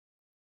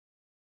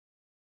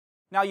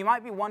Now you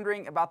might be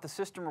wondering about the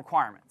system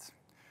requirements.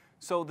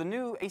 So the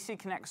new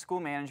aceconnect School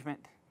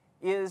Management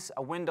is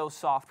a Windows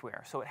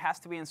software, so it has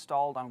to be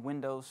installed on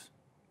Windows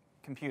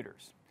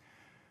computers.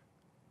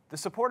 The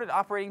supported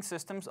operating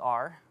systems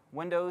are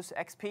Windows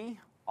XP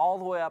all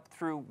the way up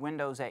through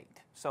Windows 8.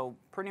 So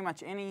pretty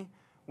much any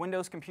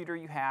Windows computer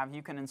you have,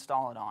 you can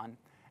install it on.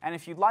 And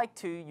if you'd like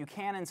to, you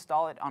can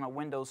install it on a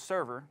Windows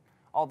server,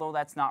 although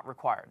that's not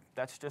required.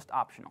 That's just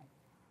optional.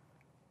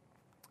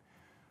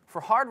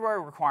 For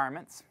hardware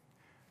requirements,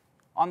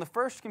 on the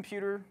first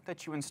computer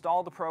that you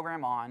install the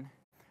program on,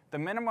 the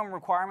minimum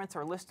requirements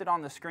are listed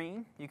on the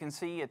screen. You can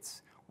see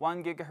it's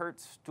 1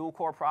 gigahertz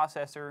dual-core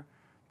processor,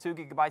 2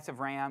 gigabytes of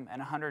RAM, and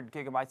 100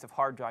 gigabytes of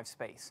hard drive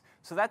space.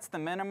 So that's the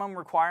minimum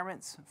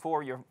requirements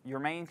for your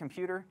main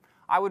computer.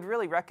 I would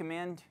really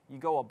recommend you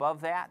go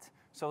above that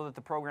so that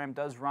the program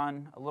does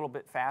run a little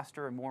bit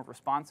faster and more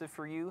responsive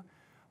for you.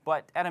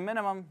 But at a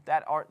minimum,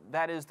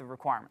 that is the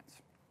requirements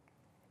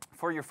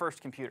for your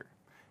first computer.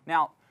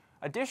 Now,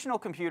 additional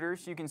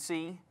computers, you can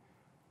see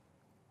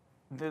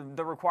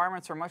the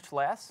requirements are much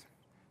less.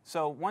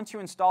 So once you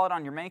install it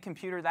on your main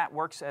computer, that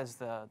works as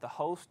the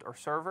host or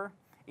server.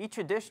 Each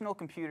additional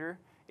computer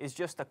is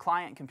just a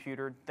client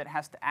computer that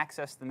has to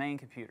access the main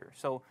computer.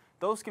 So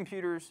those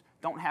computers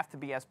don't have to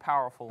be as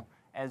powerful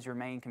as your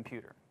main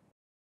computer.